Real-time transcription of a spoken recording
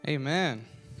Amen.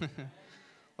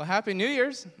 Well, Happy New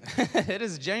Year's. It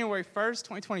is January 1st,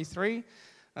 2023.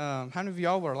 How many of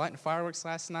y'all were lighting fireworks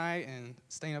last night and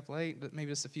staying up late? Maybe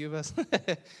just a few of us.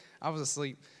 I was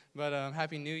asleep. But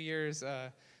Happy New Year's.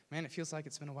 Man, it feels like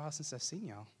it's been a while since I've seen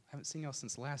y'all. I haven't seen y'all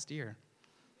since last year.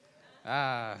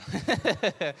 But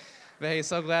hey,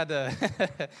 so glad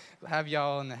to have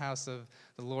y'all in the house of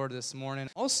the Lord this morning.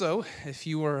 Also, if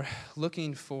you were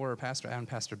looking for Pastor Adam and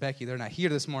Pastor Becky, they're not here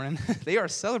this morning. They are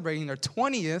celebrating their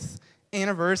 20th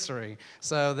anniversary.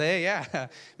 So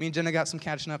me and Jenna got some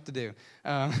catching up to do.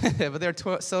 But they're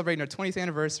celebrating their 20th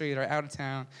anniversary. They're out of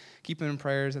town. Keep them in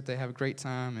prayers that they have a great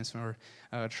time and some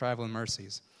traveling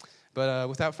mercies. But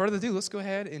without further ado, let's go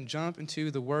ahead and jump into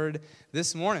the Word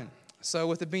this morning. So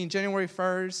with it being January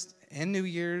 1st and New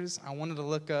Year's, I wanted to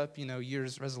look up,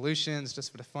 Year's resolutions just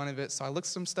for the fun of it. So I looked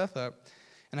some stuff up,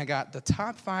 and I got the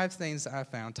top 5 things that I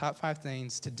found, top 5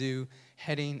 things to do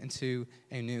heading into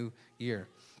a new year.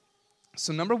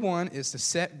 So number 1 is to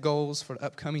set goals for the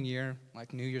upcoming year,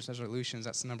 like New Year's resolutions.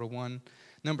 That's number 1.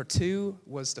 Number 2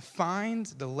 was to find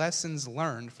the lessons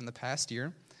learned from the past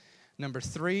year. Number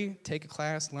 3, take a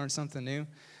class, learn something new.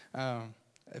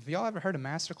 Have y'all ever heard of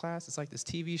Masterclass? It's like this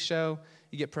TV show.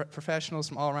 You get professionals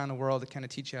from all around the world that kind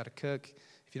of teach you how to cook,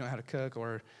 if you don't know how to cook,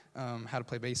 or how to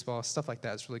play baseball, stuff like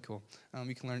that. It's really cool.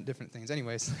 You can learn different things.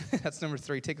 Anyways, that's number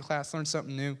 3. Take a class, learn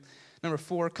something new. Number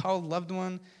 4, call a loved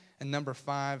one. And number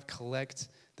 5, collect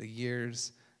the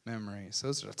year's memories. So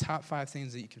those are the top 5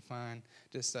 things that you can find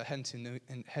just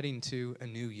heading to a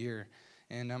new year.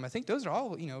 And I think those are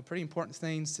all, pretty important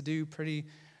things to do, pretty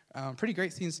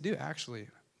great things to do, actually.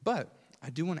 But I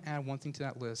do want to add one thing to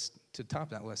that list, to top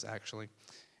that list, actually.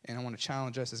 And I want to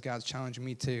challenge us, as God's challenging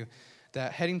me too,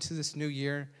 that heading to this new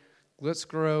year, let's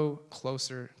grow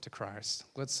closer to Christ.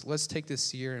 Let's take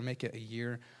this year and make it a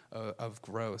year of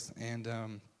growth. And,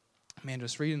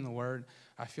 just reading the Word,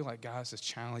 I feel like God's just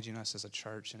challenging us as a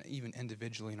church and even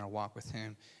individually in our walk with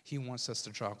Him. He wants us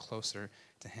to draw closer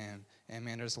to Him. And,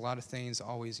 there's a lot of things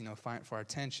always, fighting for our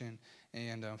attention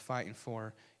and fighting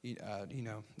for,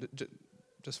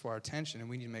 just for our attention, and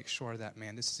we need to make sure that,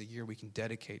 this is a year we can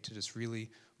dedicate to just really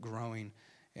growing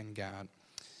in God.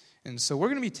 And so we're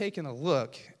going to be taking a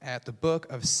look at the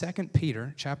book of 2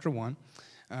 Peter, chapter 1.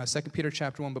 2 Peter,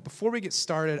 chapter 1. But before we get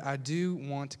started, I do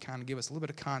want to kind of give us a little bit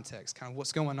of context, kind of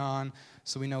what's going on,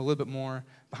 so we know a little bit more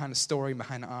behind the story,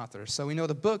 behind the author. So we know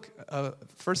the book of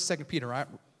 1st and 2nd Peter, right,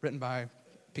 written by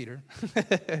Peter,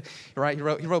 right? He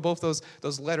wrote both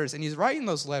those letters, and he's writing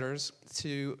those letters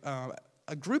to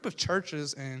a group of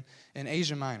churches in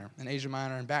Asia Minor.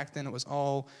 And back then it was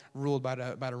all ruled by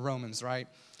the Romans, right?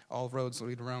 All roads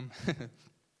lead to Rome.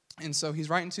 And so he's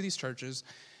writing to these churches,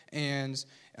 and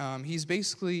he's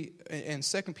basically, in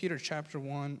 2 Peter chapter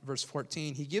 1, verse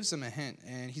 14, he gives them a hint,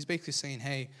 and he's basically saying,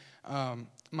 hey,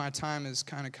 my time is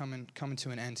kind of coming to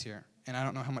an end here, and I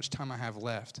don't know how much time I have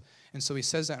left. And so he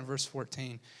says that in verse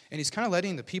 14, and he's kind of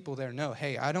letting the people there know,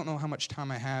 hey, I don't know how much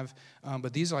time I have,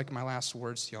 but these are like my last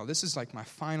words to y'all. This is like my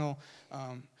final,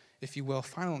 if you will,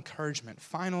 final encouragement,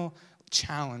 final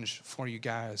challenge for you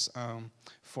guys,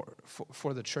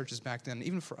 for the churches back then,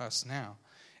 even for us now.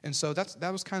 And so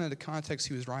that was kind of the context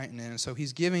he was writing in. And so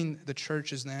he's giving the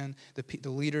churches then, the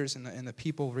leaders and the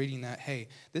people reading that, hey,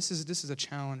 this is a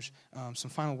challenge,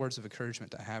 some final words of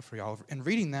encouragement that I have for y'all. And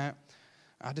reading that,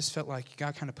 I just felt like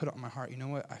God kind of put it on my heart. You know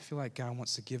what? I feel like God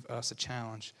wants to give us a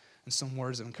challenge and some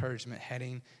words of encouragement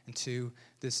heading into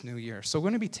this new year. So we're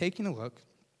going to be taking a look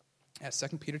at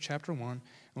 2 Peter chapter 1,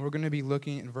 and we're going to be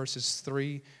looking in verses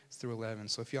 3 through 11.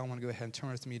 So if y'all want to go ahead and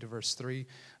turn with me to verse 3,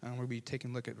 we'll be taking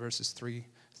a look at verses 3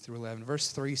 through 11. Verse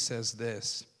 3 says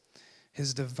this: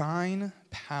 His divine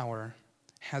power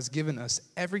has given us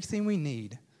everything we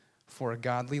need for a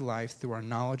godly life through our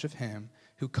knowledge of Him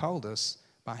who called us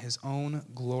by His own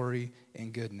glory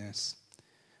and goodness.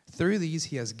 Through these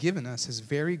He has given us His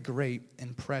very great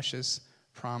and precious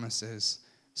promises,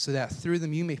 so that through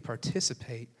them you may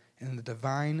participate in the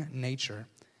divine nature,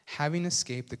 having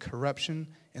escaped the corruption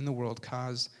in the world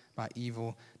caused by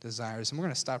evil desires. And we're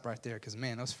going to stop right there because,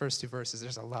 those first 2 verses,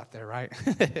 there's a lot there, right?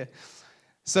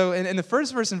 So in the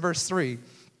first verse in verse 3,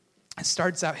 it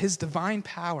starts out, His divine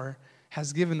power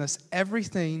has given us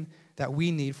everything that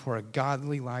we need for a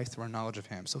godly life through our knowledge of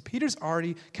Him. So Peter's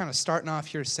already kind of starting off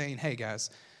here saying, hey, guys,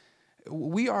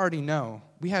 we already know.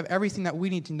 We have everything that we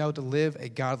need to know to live a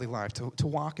godly life, to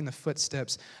walk in the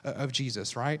footsteps of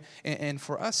Jesus, right? And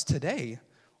for us today,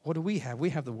 what do we have? We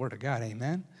have the Word of God,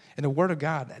 amen? And the Word of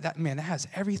God, that has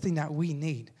everything that we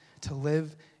need to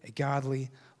live a godly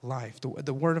life.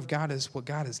 The Word of God is what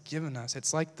God has given us.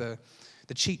 It's like the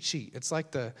the cheat sheet. It's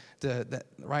like the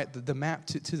map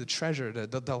to the treasure,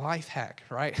 the life hack,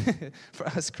 right? For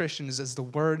us Christians is the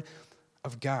Word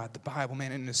of God, the Bible,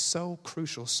 man. And it is so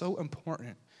crucial, so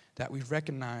important that we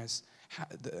recognize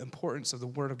the importance of the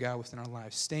Word of God within our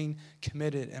lives, staying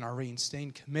committed in our reading,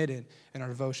 staying committed in our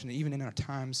devotion, even in our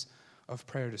times of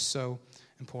prayer. It is so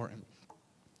important.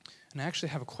 And I actually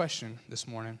have a question this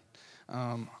morning.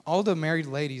 All the married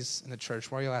ladies in the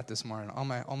church, where are y'all at this morning? All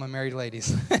my married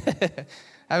ladies. I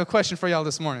have a question for y'all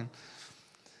this morning.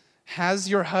 Has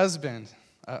your husband,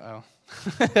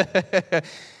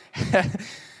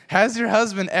 has your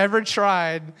husband ever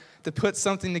tried to put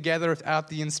something together without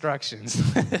the instructions?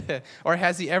 Or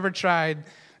has he ever tried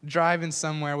driving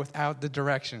somewhere without the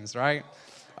directions, right?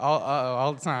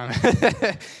 All the time.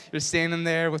 You're standing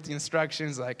there with the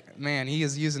instructions like, man, he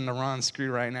is using the wrong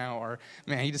screw right now, or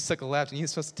man, he just took a left and he's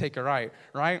supposed to take a right?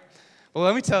 Well,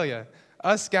 let me tell you,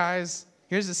 us guys,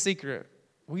 here's the secret.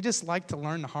 We just like to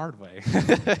learn the hard way.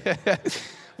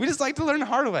 We just like to learn the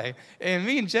hard way. And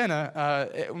me and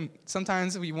Jenna,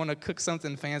 sometimes we want to cook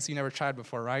something fancy you never tried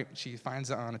before, right? She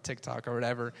finds it on a TikTok or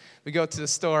whatever. We go to the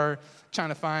store trying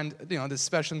to find, this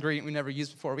special ingredient we never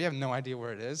used before. We have no idea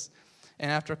where it is. And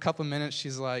after a couple of minutes,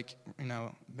 she's like,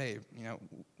 babe,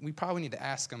 we probably need to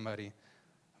ask somebody.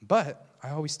 But I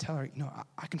always tell her,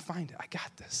 I can find it. I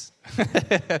got this.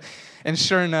 And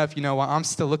sure enough, while I'm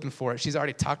still looking for it, she's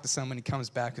already talked to someone and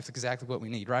comes back with exactly what we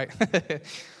need, right?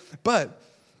 But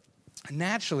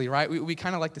naturally, right, we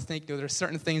kind of like to think, there are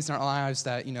certain things in our lives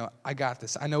that, I got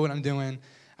this. I know what I'm doing.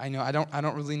 I know I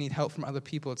don't really need help from other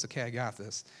people. It's okay, I got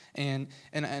this. And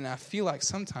I feel like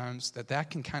sometimes that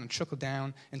can kind of trickle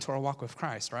down into our walk with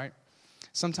Christ, right?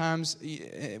 Sometimes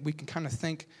we can kind of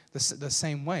think the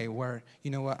same way, where, I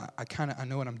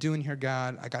know what I'm doing here,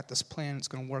 God. I got this plan. It's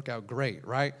going to work out great,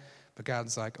 right? But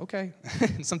God's like, okay.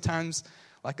 And sometimes,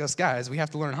 like us guys, we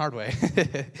have to learn the hard way.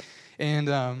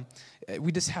 And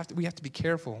we have to be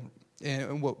careful.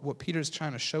 And what Peter's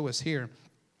trying to show us here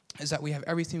is that we have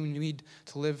everything we need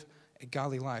to live a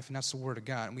godly life, and that's the Word of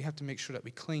God. And we have to make sure that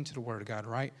we cling to the Word of God,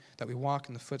 right? That we walk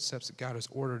in the footsteps that God has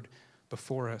ordered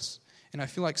before us. And I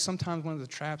feel like sometimes one of the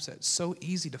traps that's so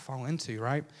easy to fall into,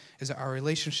 right, is that our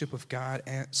relationship with God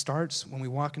starts when we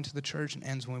walk into the church and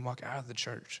ends when we walk out of the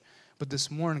church. But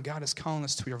this morning, God is calling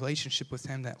us to a relationship with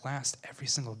Him that lasts every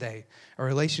single day. A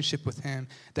relationship with Him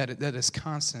that is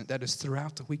constant, that is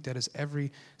throughout the week, that is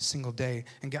every single day.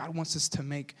 And God wants us to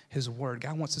make His Word.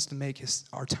 God wants us to make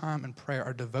our time in prayer,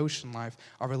 our devotion life,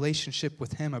 our relationship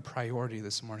with Him a priority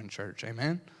this morning, church.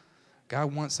 Amen?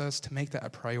 God wants us to make that a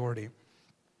priority.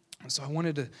 And so I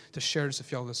wanted to share this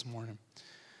with y'all this morning.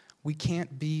 We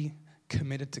can't be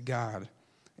committed to God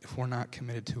if we're not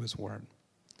committed to His Word.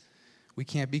 We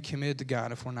can't be committed to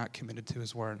God if we're not committed to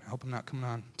His Word. I hope I'm not coming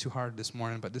on too hard this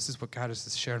morning, but this is what God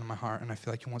has shared in my heart, and I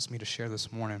feel like He wants me to share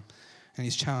this morning. And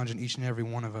He's challenging each and every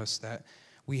one of us that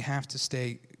we have to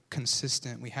stay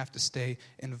consistent. We have to stay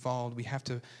involved. We have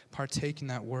to partake in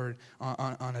that Word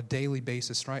on a daily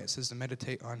basis, right? It says to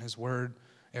meditate on His Word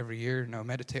every year. No,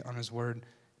 meditate on His Word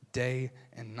day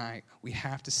and night. We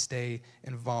have to stay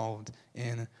involved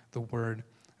in the Word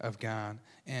of God.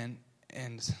 And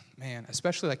man,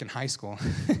 especially like in high school,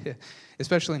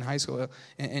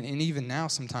 and even now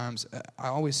sometimes, I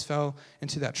always fell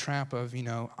into that trap of,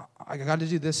 I got to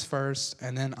do this first,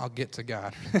 and then I'll get to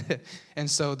God. And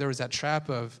so there was that trap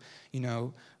of,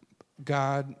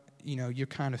 God, you're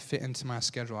kind of fit into my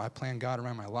schedule. I plan God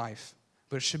around my life.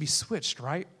 But it should be switched,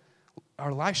 right?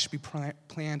 Our life should be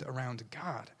planned around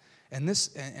God. And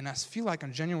I feel like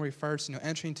on January 1st,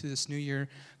 entering into this new year,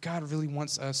 God really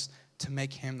wants us to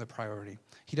make Him the priority.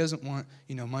 He doesn't want,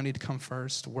 money to come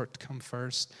first, work to come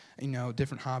first,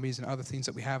 different hobbies and other things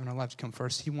that we have in our life to come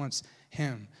first. He wants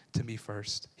Him to be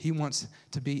first. He wants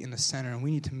to be in the center, and we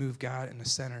need to move God in the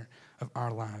center of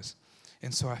our lives.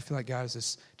 And so I feel like God is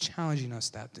just challenging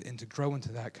us and to grow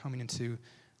into that coming into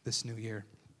this new year.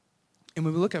 And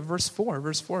when we look at verse 4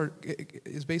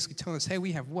 is basically telling us, hey,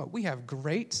 we have what? We have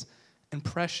great and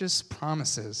precious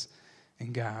promises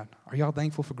in God. Are y'all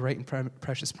thankful for great and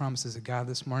precious promises of God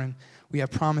this morning? We have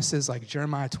promises like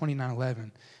Jeremiah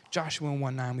 29:11, Joshua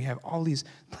 1:9. We have all these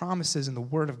promises in the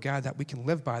Word of God that we can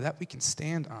live by, that we can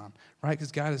stand on, right?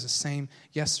 Because God is the same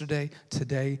yesterday,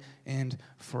 today, and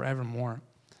forevermore.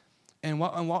 And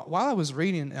while I was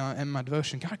reading in my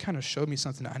devotion, God kind of showed me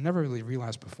something that I never really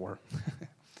realized before.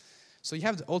 So you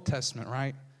have the Old Testament,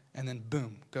 right? And then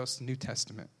boom, goes to the New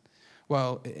Testament.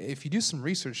 Well, if you do some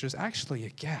research, there's actually a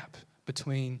gap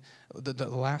between the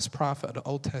last prophet of the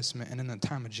Old Testament and in the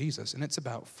time of Jesus, and it's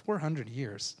about 400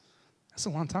 years. That's a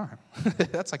long time.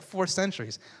 That's like 4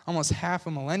 centuries, almost half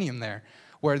a millennium there,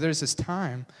 where there's this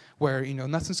time where,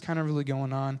 nothing's kind of really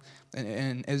going on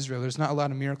in Israel. There's not a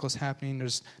lot of miracles happening.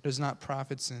 There's not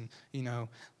prophets, and,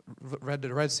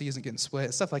 the Red Sea isn't getting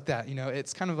split, stuff like that.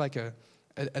 It's kind of like a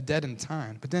dead end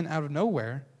time. But then out of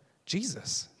nowhere,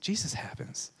 Jesus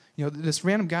happens. This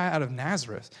random guy out of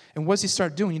Nazareth. And what does he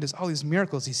start doing? He does all these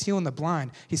miracles. He's healing the blind.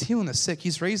 He's healing the sick.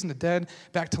 He's raising the dead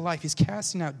back to life. He's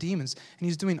casting out demons. And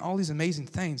he's doing all these amazing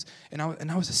things. And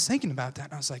I was just thinking about that.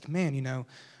 And I was like, man,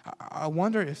 I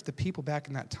wonder if the people back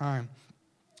in that time,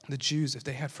 the Jews, if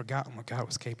they had forgotten what God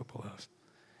was capable of.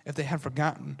 If they had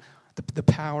forgotten the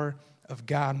power of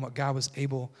God and what God was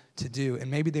able to do.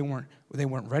 And maybe they weren't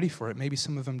ready for it. Maybe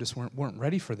some of them just weren't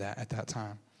ready for that at that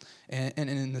time. And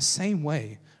in the same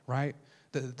way, right,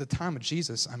 the time of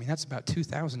Jesus, that's about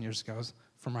 2,000 years ago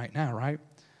from right now, right?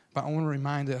 But I want to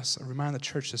remind the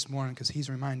church this morning, because he's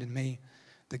reminded me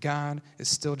that God is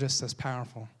still just as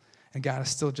powerful, and God is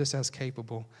still just as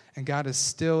capable, and God is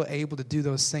still able to do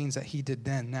those things that he did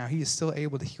then. Now, he is still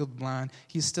able to heal the blind,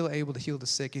 he's still able to heal the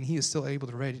sick, and he is still able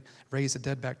to raise the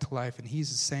dead back to life, and he's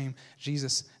the same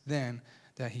Jesus then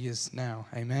that he is now.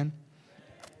 Amen?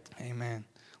 Amen.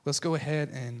 Let's go ahead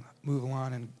and move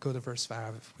on and go to verse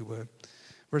 5, if we would.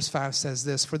 Verse 5 says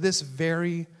this: for this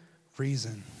very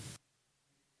reason,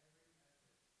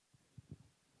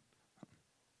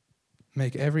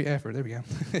 make every effort, there we go.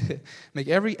 Make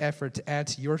every effort to add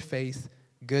to your faith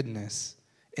goodness,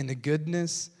 and to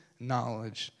goodness,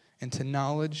 knowledge, and to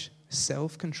knowledge,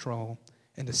 self-control,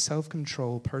 and to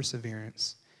self-control,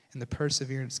 perseverance, and the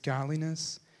perseverance,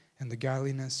 godliness, and the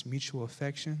godliness, mutual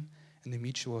affection, and the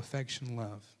mutual affection,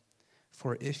 love.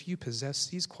 For if you possess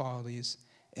these qualities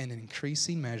in an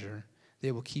increasing measure,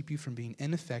 they will keep you from being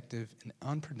ineffective and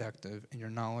unproductive in your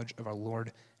knowledge of our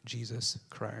Lord Jesus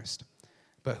Christ.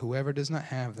 But whoever does not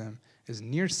have them is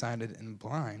nearsighted and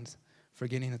blind,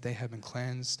 forgetting that they have been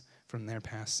cleansed from their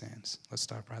past sins. Let's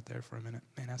stop right there for a minute.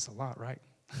 Man, that's a lot, right?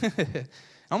 It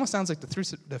almost sounds like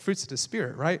the fruits of the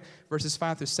Spirit, right? Verses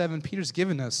 5 through 7, Peter's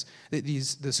given us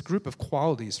this group of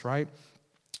qualities, right,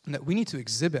 that we need to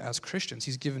exhibit as Christians.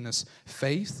 He's given us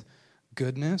faith,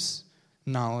 goodness,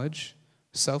 knowledge,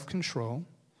 self-control,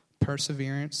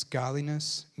 perseverance,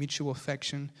 godliness, mutual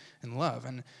affection, and love.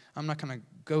 And I'm not going to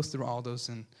go through all those,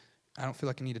 and I don't feel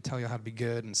like I need to tell you how to be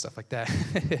good and stuff like that,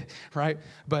 right?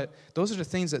 But those are the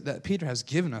things that Peter has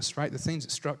given us, right? The things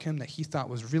that struck him that he thought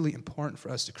was really important for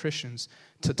us, the Christians,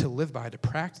 to live by, to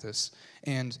practice.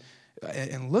 And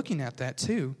looking at that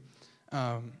too,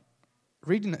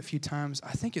 reading it a few times,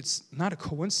 I think it's not a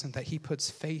coincidence that he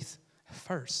puts faith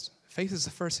first. Faith is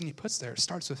the first thing he puts there. It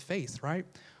starts with faith, right?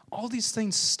 All these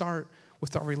things start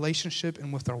with our relationship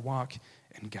and with our walk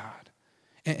in God.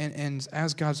 And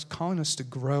as God's calling us to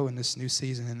grow in this new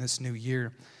season, in this new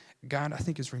year, God, I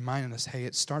think, is reminding us, hey,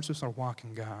 it starts with our walk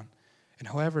in God. And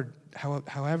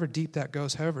however deep that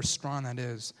goes, however strong that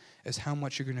is how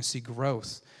much you're going to see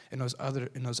growth in those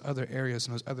other areas,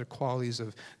 and those other qualities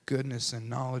of goodness and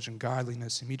knowledge and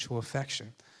godliness and mutual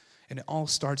affection. And it all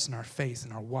starts in our faith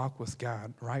and our walk with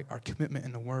God, right? Our commitment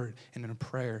in the Word and in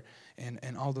prayer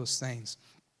and all those things.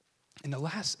 And the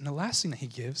last thing that he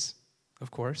gives, of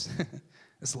course,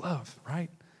 is love, right?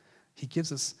 He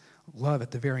gives us love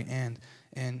at the very end.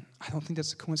 And I don't think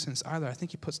that's a coincidence either. I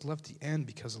think he puts love at the end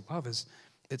because love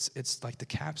it's like the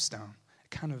capstone.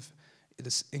 It kind of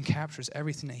encaptures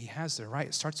everything that he has there, right?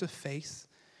 It starts with faith,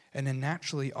 and then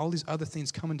naturally all these other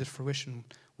things come into fruition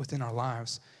within our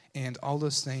lives. And all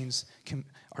those things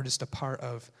are just a part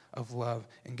of love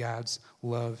and God's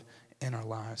love in our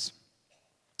lives.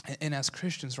 And as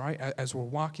Christians, right, as we're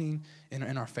walking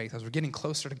in our faith, as we're getting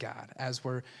closer to God, as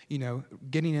we're,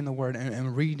 getting in the Word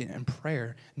and reading and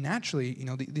prayer, naturally,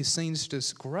 these things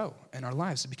just grow in our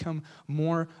lives to become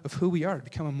more of who we are, to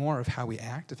become more of how we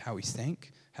act, of how we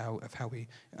think, of how we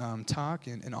talk,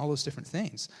 and all those different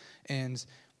things. And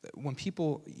when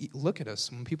people look at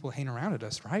us, when people hang around at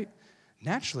us, right,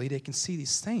 naturally they can see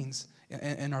these things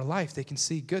in our life. They can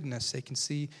see goodness, they can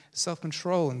see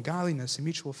self-control and godliness and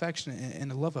mutual affection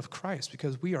and the love of Christ,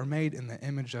 because we are made in the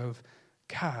image of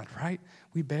God, right?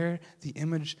 We bear the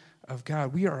image of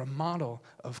God. We are a model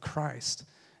of Christ.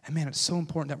 And man, it's so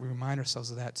important that we remind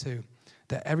ourselves of that too,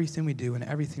 that everything we do and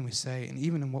everything we say, and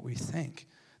even in what we think,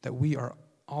 that we are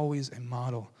always a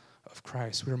model of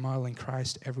Christ. We are modeling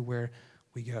Christ everywhere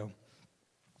we go.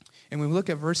 And when we look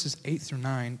at verses 8 through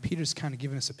 9, Peter's kind of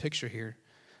giving us a picture here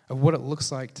of what it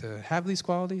looks like to have these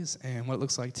qualities and what it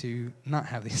looks like to not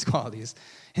have these qualities.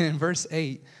 And in verse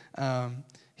 8,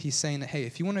 he's saying that, hey,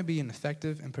 if you want to be an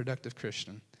effective and productive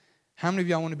Christian, How many of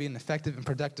y'all want to be an effective and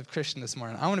productive Christian this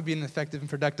morning? I want to be an effective and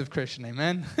productive Christian,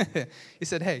 amen? He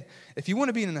said, hey, if you want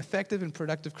to be an effective and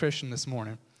productive Christian this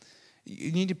morning,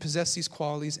 you need to possess these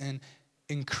qualities in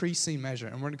increasing measure.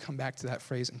 And we're going to come back to that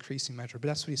phrase, increasing measure. But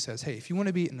that's what he says. Hey, if you want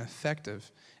to be an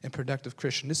effective and productive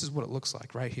Christian, this is what it looks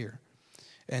like right here.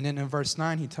 And then in verse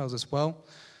 9, he tells us, well,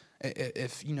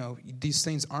 if these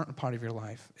things aren't a part of your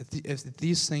life, if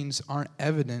these things aren't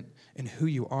evident in who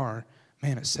you are,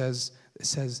 man, it says,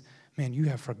 man, you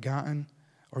have forgotten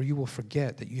or you will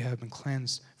forget that you have been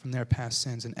cleansed from their past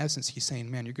sins. In essence, he's saying,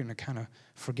 man, you're going to kind of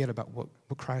forget about what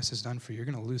Christ has done for you. You're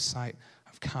going to lose sight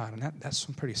of God. And that's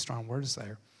some pretty strong words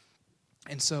there.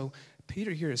 And so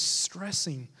Peter here is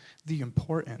stressing the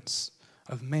importance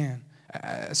of, man,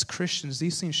 as Christians,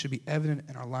 these things should be evident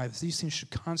in our lives. These things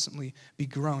should constantly be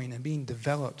growing and being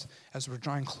developed as we're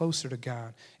drawing closer to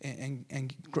God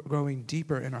and growing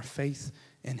deeper in our faith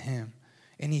in him.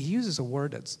 And he uses a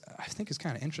word that's, I think, is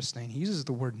kind of interesting. He uses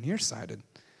the word nearsighted.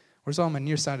 Where's all my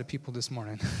nearsighted people this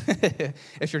morning?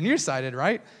 If you're nearsighted,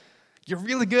 right, you're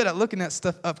really good at looking at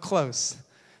stuff up close,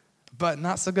 but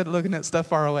not so good at looking at stuff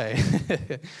far away.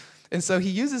 And so he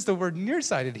uses the word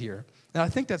nearsighted here. And I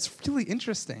think that's really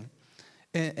interesting.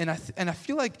 And I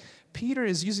feel like Peter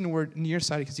is using the word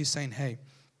nearsighted because he's saying, hey,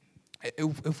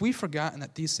 if we've forgotten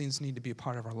that these things need to be a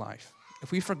part of our life,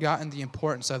 if we've forgotten the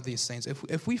importance of these things,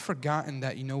 if we've forgotten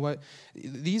that, you know what,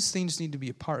 these things need to be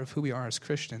a part of who we are as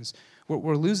Christians,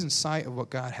 we're losing sight of what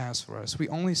God has for us. We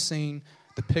only seeing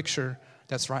the picture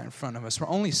that's right in front of us. We're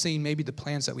only seeing maybe the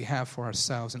plans that we have for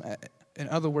ourselves. And in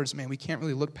other words, man, we can't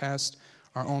really look past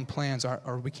our own plans,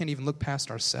 or we can't even look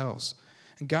past ourselves.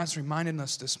 And God's reminding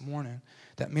us this morning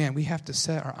that, man, we have to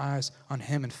set our eyes on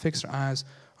him and fix our eyes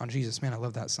on Jesus. Man, I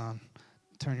love that song.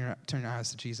 Turn your eyes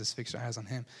to Jesus, fix your eyes on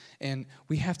him. And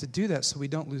we have to do that so we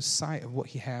don't lose sight of what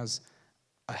he has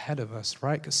ahead of us,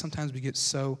 right? Because sometimes we get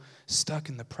so stuck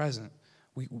in the present,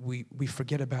 we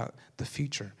forget about the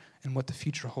future and what the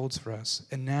future holds for us.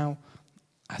 And now,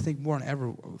 I think more than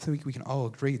ever, I think we can all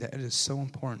agree that it is so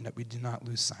important that we do not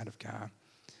lose sight of God.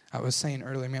 I was saying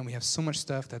earlier, man, we have so much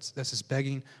stuff that's just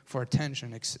begging for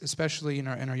attention, especially in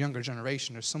our younger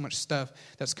generation. There's so much stuff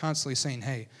that's constantly saying,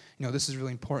 hey, this is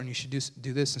really important. You should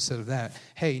do this instead of that.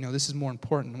 Hey, this is more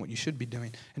important than what you should be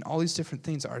doing. And all these different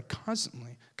things are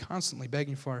constantly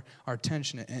begging for our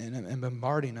attention and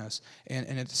bombarding us.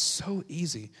 And it's so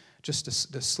easy just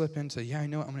to slip into, yeah, I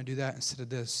know I'm going to do that instead of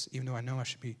this, even though I know I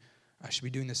should be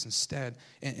doing this instead.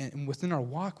 And within our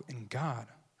walk in God,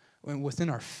 within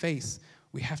our faith,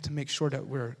 we have to make sure that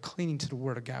we're clinging to the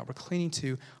Word of God. We're clinging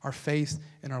to our faith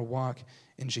and our walk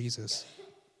in Jesus.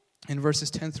 And verses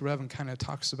 10 through 11 kind of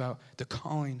talks about the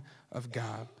calling of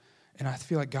God. And I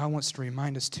feel like God wants to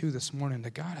remind us too this morning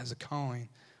that God has a calling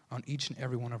on each and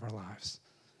every one of our lives.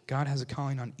 God has a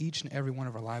calling on each and every one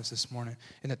of our lives this morning.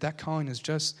 And that calling is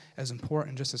just as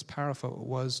important, just as powerful it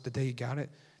was the day you got it,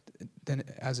 than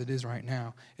as it is right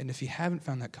now. And if you haven't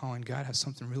found that calling, God has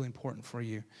something really important for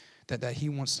you that he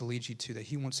wants to lead you to, that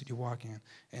he wants you to walk in.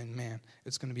 And man,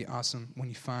 it's going to be awesome when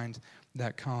you find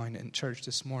that calling. In church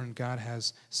this morning, God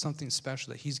has something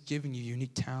special that he's given you,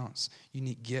 unique talents,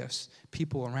 unique gifts,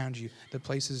 people around you, the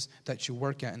places that you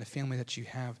work at, and the family that you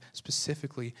have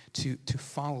specifically to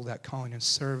follow that calling and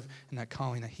serve in that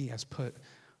calling that he has put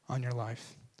on your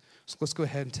life. So let's go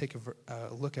ahead and take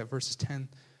a look at verses 10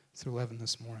 through 11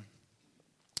 this morning.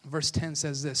 Verse 10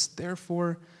 says this,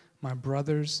 "Therefore, my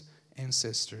brothers and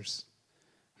sisters,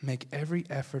 make every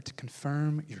effort to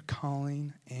confirm your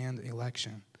calling and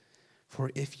election.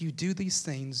 For if you do these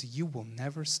things, you will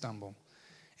never stumble,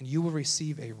 and you will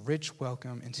receive a rich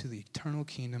welcome into the eternal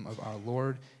kingdom of our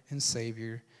Lord and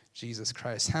Savior, Jesus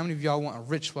Christ." How many of y'all want a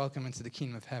rich welcome into the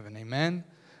kingdom of heaven? Amen?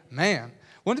 Man,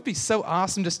 wouldn't it be so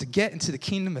awesome just to get into the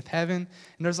kingdom of heaven,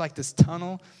 and there's like this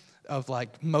tunnel of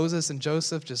like Moses and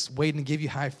Joseph just waiting to give you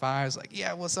high fives, like,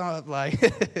 yeah, what's up?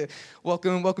 Like,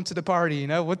 welcome to the party,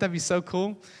 Wouldn't that be so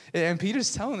cool? And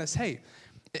Peter's telling us, hey,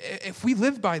 if we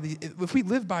live by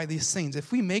these things,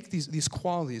 if we make these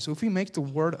qualities, if we make the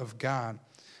Word of God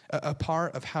a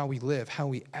part of how we live, how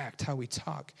we act, how we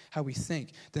talk, how we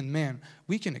think, then man,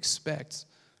 we can expect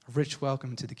a rich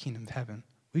welcome to the kingdom of heaven.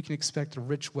 We can expect a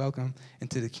rich welcome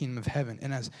into the kingdom of heaven.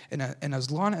 And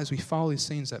as long as we follow these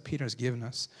things that Peter has given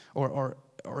us, or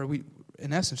we,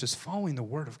 in essence, just following the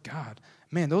Word of God,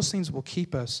 man, those things will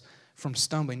keep us from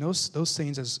stumbling. Those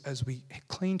things, as we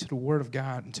cling to the Word of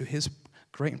God and to his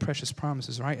great and precious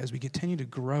promises, right, as we continue to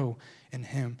grow in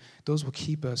him, those will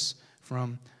keep us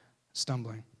from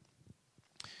stumbling.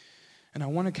 And I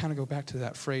want to kind of go back to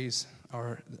that phrase,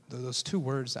 or those two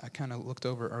words that I kind of looked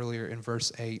over earlier in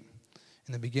verse 8.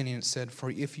 In the beginning it said, for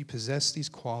if you possess these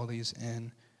qualities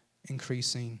in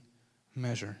increasing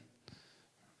measure.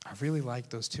 I really like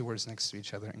those two words next to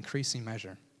each other, increasing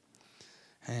measure.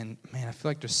 And man, I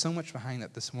feel like there's so much behind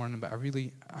that this morning, but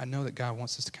I know that God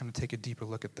wants us to kind of take a deeper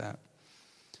look at that.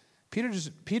 Peter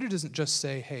doesn't just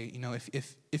say, hey,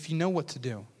 if you know what to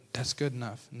do, that's good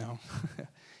enough. No.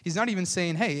 He's not even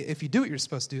saying, hey, if you do what you're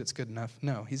supposed to do, it's good enough.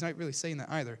 No, he's not really saying that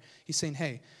either. He's saying,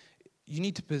 hey, you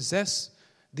need to possess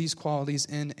these qualities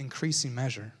in increasing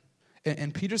measure.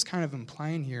 And Peter's kind of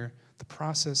implying here the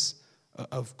process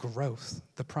of growth,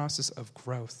 the process of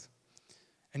growth.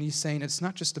 And he's saying it's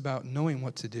not just about knowing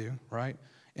what to do, right?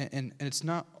 And it's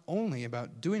not only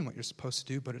about doing what you're supposed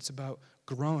to do, but it's about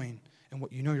growing in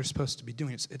what you know you're supposed to be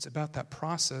doing. It's about that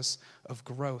process of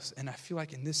growth. And I feel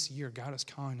like in this year, God is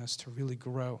calling us to really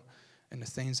grow in the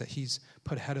things that he's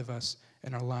put ahead of us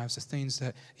in our lives, the things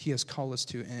that he has called us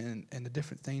to, and the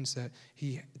different things that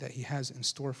he has in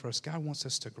store for us. God wants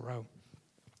us to grow.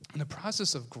 And the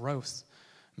process of growth,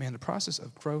 man,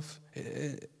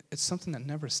 it's something that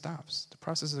never stops. The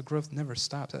process of growth never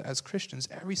stops. As Christians,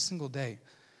 every single day,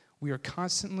 we are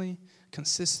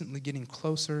consistently getting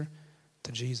closer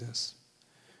to Jesus.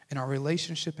 And our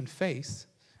relationship and faith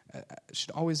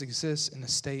should always exist in a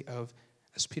state of,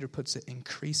 as Peter puts it,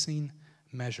 increasing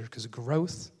measure, because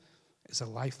growth is a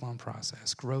lifelong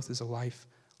process. Growth is a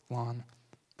lifelong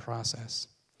process.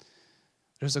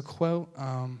 There's a quote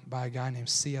by a guy named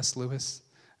C.S. Lewis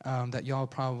that y'all are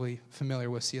probably familiar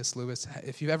with. C.S. Lewis.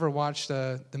 If you've ever watched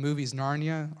the movies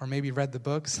Narnia or maybe read the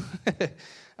books,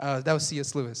 that was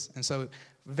C.S. Lewis. And so,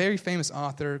 very famous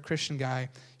author, Christian guy.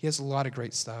 He has a lot of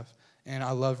great stuff. And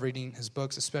I love reading his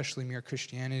books, especially Mere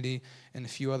Christianity and a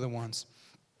few other ones.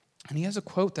 And he has a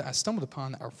quote that I stumbled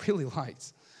upon that I really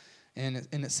liked. And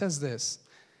it says this: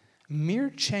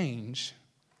 mere change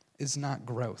is not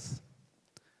growth.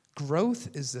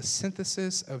 Growth is the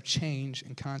synthesis of change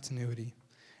and continuity.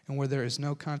 And where there is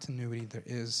no continuity, there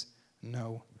is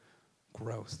no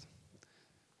growth.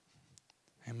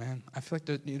 Amen. I feel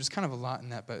like there's kind of a lot in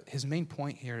that, but his main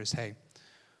point here is, hey,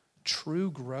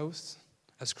 true growth,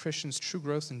 as Christians, true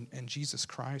growth in Jesus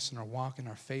Christ and our walk and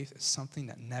our faith is something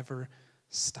that never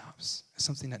stops. It's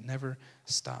something that never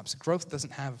stops. Growth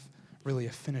doesn't have really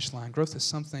a finish line. Growth is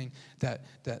something that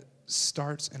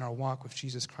starts in our walk with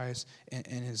Jesus Christ and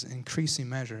is increasing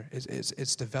measure.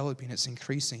 It's developing, it's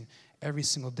increasing every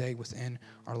single day within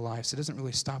our lives. It doesn't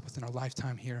really stop within our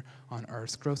lifetime here on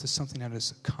earth. Growth is something that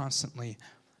is constantly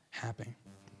happening.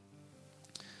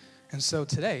 And so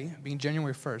today, being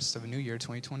January 1st of a new year,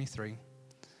 2023,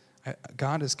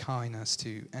 God is calling us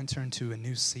to enter into a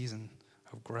new season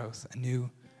of growth, a new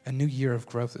year of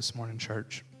growth this morning,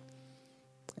 church.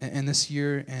 And this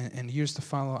year and years to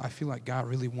follow, I feel like God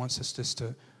really wants us just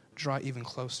to draw even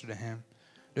closer to him.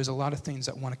 There's a lot of things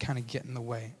that want to kind of get in the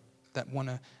way, that want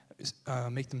to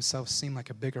make themselves seem like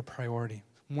a bigger priority,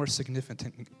 more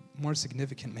significant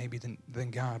maybe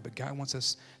than God. But God wants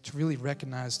us to really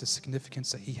recognize the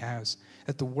significance that he has,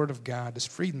 that the Word of God,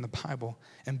 just reading the Bible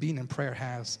and being in prayer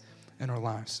has in our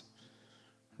lives,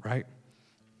 right?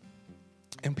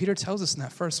 And Peter tells us in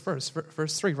that first verse,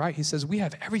 verse 3, right? He says, we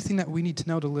have everything that we need to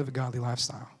know to live a godly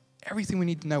lifestyle. Everything we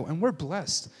need to know. And we're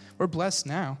blessed. We're blessed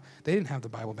now. They didn't have the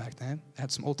Bible back then. They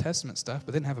had some Old Testament stuff,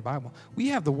 but they didn't have a Bible. We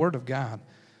have the Word of God.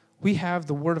 We have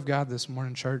the Word of God this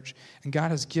morning, church. And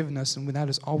God has given us, and that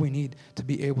is all we need to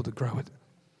be able to grow it.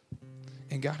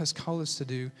 And God has called us to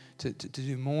do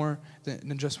more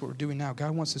than just what we're doing now.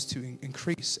 God wants us to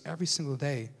increase every single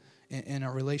day in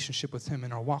our relationship with him,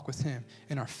 in our walk with him,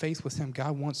 in our faith with him.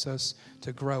 God wants us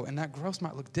to grow. And that growth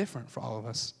might look different for all of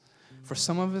us. For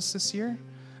some of us this year,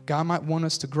 God might want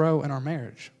us to grow in our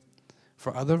marriage.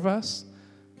 For other of us,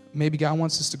 maybe God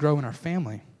wants us to grow in our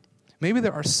family. Maybe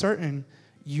there are certain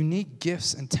unique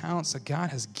gifts and talents that God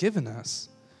has given us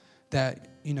that,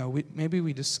 maybe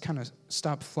we just kind of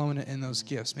stop flowing in those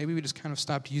gifts. Maybe we just kind of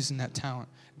stopped using that talent.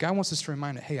 God wants us to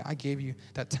remind it, hey, I gave you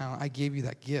that talent. I gave you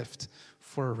that gift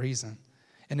for a reason.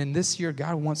 And in this year,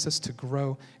 God wants us to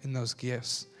grow in those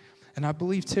gifts. And I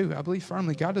believe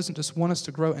firmly, God doesn't just want us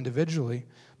to grow individually,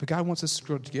 but God wants us to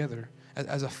grow together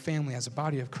as a family, as a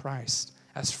body of Christ,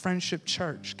 as Friendship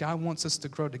Church. God wants us to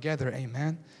grow together,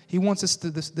 amen? He wants us to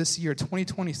this year,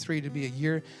 2023, to be a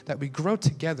year that we grow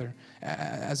together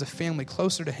as a family,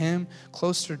 closer to him,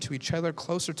 closer to each other,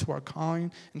 closer to our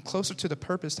calling, and closer to the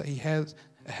purpose that he has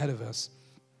ahead of us.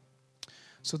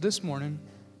 So this morning,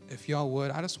 if y'all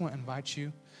would, I just want to invite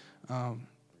you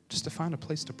just to find a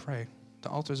place to pray. The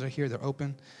altars are here. They're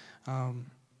open.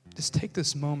 Just take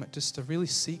this moment just to really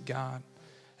seek God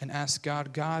and ask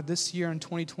God, this year in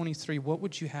 2023, what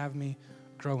would you have me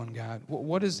growing, God?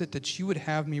 What is it that you would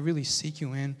have me really seek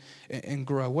you in and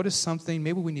grow? What is something,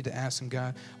 maybe we need to ask him,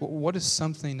 God, what is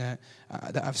something that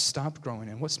I've stopped growing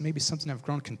in? What's maybe something I've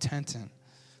grown content in?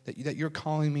 That you're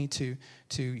calling me to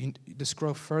just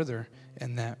grow further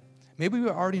in that. Maybe we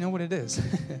already know what it is.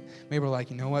 Maybe we're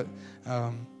like, you know what?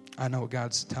 I know what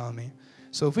God's telling me.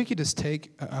 So if we could just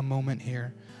take a moment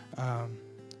here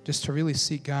just to really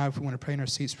seek God. If we want to pray in our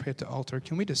seats, pray at the altar.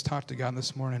 Can we just talk to God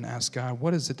this morning and ask God,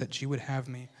 what is it that you would have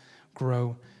me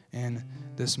grow in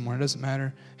this morning? It doesn't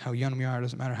matter how young we are. It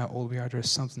doesn't matter how old we are.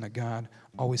 There's something that God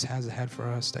always has ahead for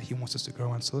us that he wants us to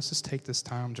grow in. So let's just take this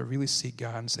time to really seek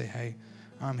God and say, hey,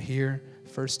 I'm here,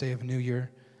 first day of a new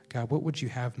year. God, what would you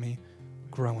have me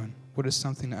grow in? What is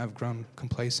something that I've grown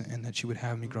complacent in that you would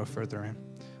have me grow further in?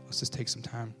 Let's just take some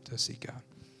time to seek God.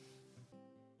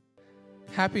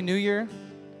 Happy New Year.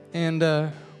 And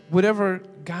whatever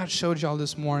God showed y'all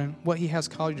this morning, what he has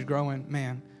called you to grow in,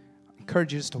 man, I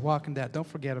encourage you just to walk in that. Don't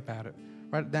forget about it.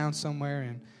 Write it down somewhere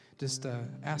and just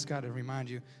ask God to remind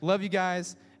you. Love you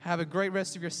guys. Have a great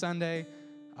rest of your Sunday.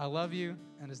 I love you,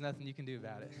 and there's nothing you can do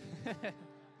about it.